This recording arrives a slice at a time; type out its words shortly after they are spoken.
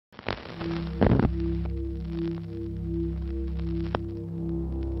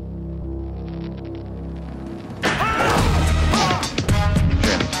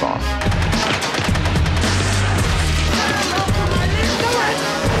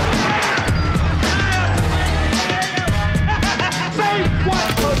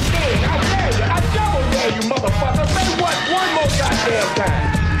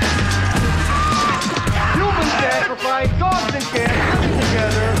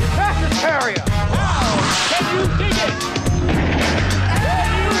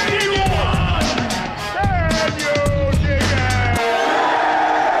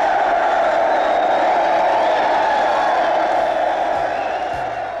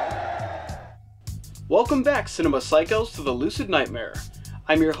Welcome back, Cinema Psychos, to the Lucid Nightmare.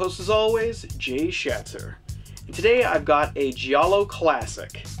 I'm your host as always, Jay Schatzer. And today I've got a giallo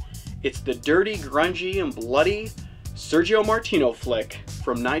classic. It's the dirty, grungy, and bloody Sergio Martino flick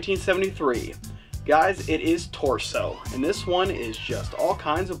from 1973. Guys, it is Torso, and this one is just all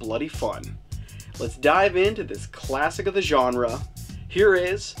kinds of bloody fun. Let's dive into this classic of the genre. Here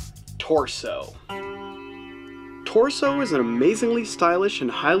is Torso. Torso is an amazingly stylish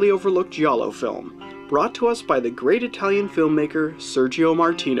and highly overlooked giallo film, brought to us by the great Italian filmmaker Sergio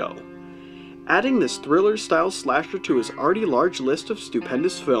Martino. Adding this thriller-style slasher to his already large list of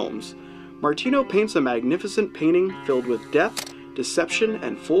stupendous films, Martino paints a magnificent painting filled with death, deception,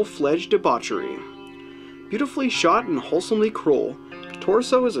 and full-fledged debauchery. Beautifully shot and wholesomely cruel,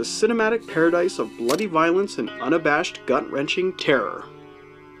 Torso is a cinematic paradise of bloody violence and unabashed gut-wrenching terror.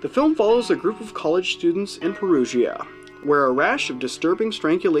 The film follows a group of college students in Perugia, where a rash of disturbing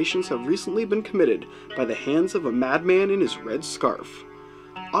strangulations have recently been committed by the hands of a madman in his red scarf.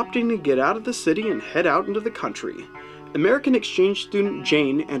 Opting to get out of the city and head out into the country, American exchange student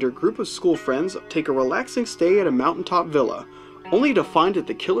Jane and her group of school friends take a relaxing stay at a mountaintop villa, only to find that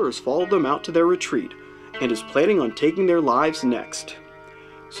the killer has followed them out to their retreat and is planning on taking their lives next.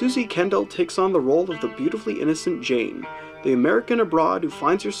 Susie Kendall takes on the role of the beautifully innocent Jane, the American abroad who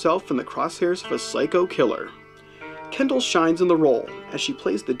finds herself in the crosshairs of a psycho killer. Kendall shines in the role, as she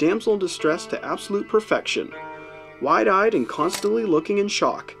plays the damsel in distress to absolute perfection. Wide-eyed and constantly looking in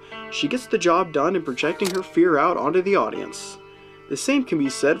shock, she gets the job done in projecting her fear out onto the audience. The same can be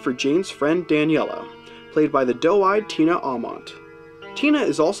said for Jane's friend Daniela, played by the doe-eyed Tina Aumont. Tina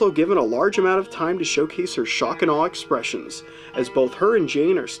is also given a large amount of time to showcase her shock and awe expressions, as both her and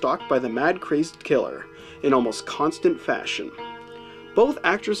Jane are stalked by the mad crazed killer, in almost constant fashion. Both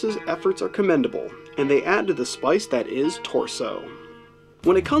actresses' efforts are commendable, and they add to the spice that is Torso.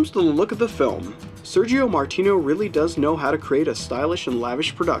 When it comes to the look of the film, Sergio Martino really does know how to create a stylish and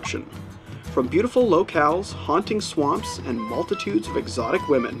lavish production. From beautiful locales, haunting swamps, and multitudes of exotic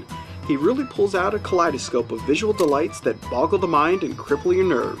women, he really pulls out a kaleidoscope of visual delights that boggle the mind and cripple your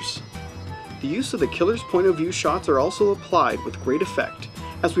nerves. The use of the killer's point of view shots are also applied with great effect,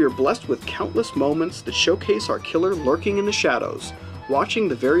 as we are blessed with countless moments that showcase our killer lurking in the shadows, watching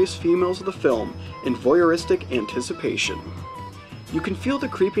the various females of the film in voyeuristic anticipation. You can feel the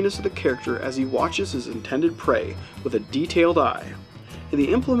creepiness of the character as he watches his intended prey with a detailed eye, and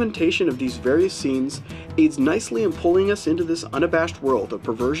the implementation of these various scenes aids nicely in pulling us into this unabashed world of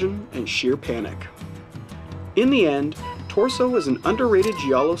perversion and sheer panic. In the end, Torso is an underrated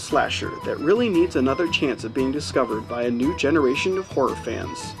giallo slasher that really needs another chance at being discovered by a new generation of horror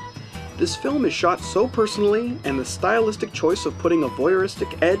fans. This film is shot so personally, and the stylistic choice of putting a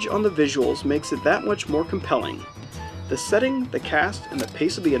voyeuristic edge on the visuals makes it that much more compelling. The setting, the cast, and the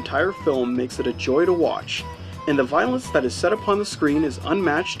pace of the entire film makes it a joy to watch, and the violence that is set upon the screen is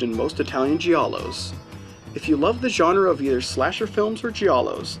unmatched in most Italian giallos. If you love the genre of either slasher films or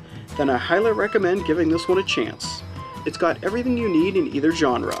giallos, then I highly recommend giving this one a chance. It's got everything you need in either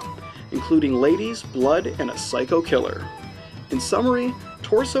genre, including ladies, blood, and a psycho killer. In summary,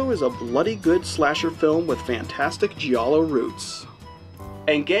 Torso is a bloody good slasher film with fantastic giallo roots.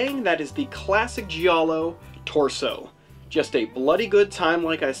 And gang, that is the classic giallo, Torso. Just a bloody good time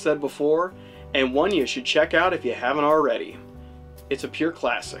like I said before, and one you should check out if you haven't already. It's a pure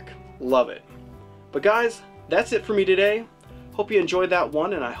classic. Love it. But guys, that's it for me today. Hope you enjoyed that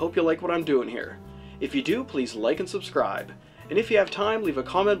one, and I hope you like what I'm doing here. If you do, please like and subscribe. And if you have time, leave a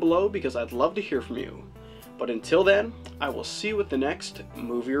comment below because I'd love to hear from you. But until then, I will see you with the next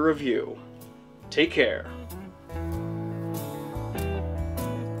movie review. Take care.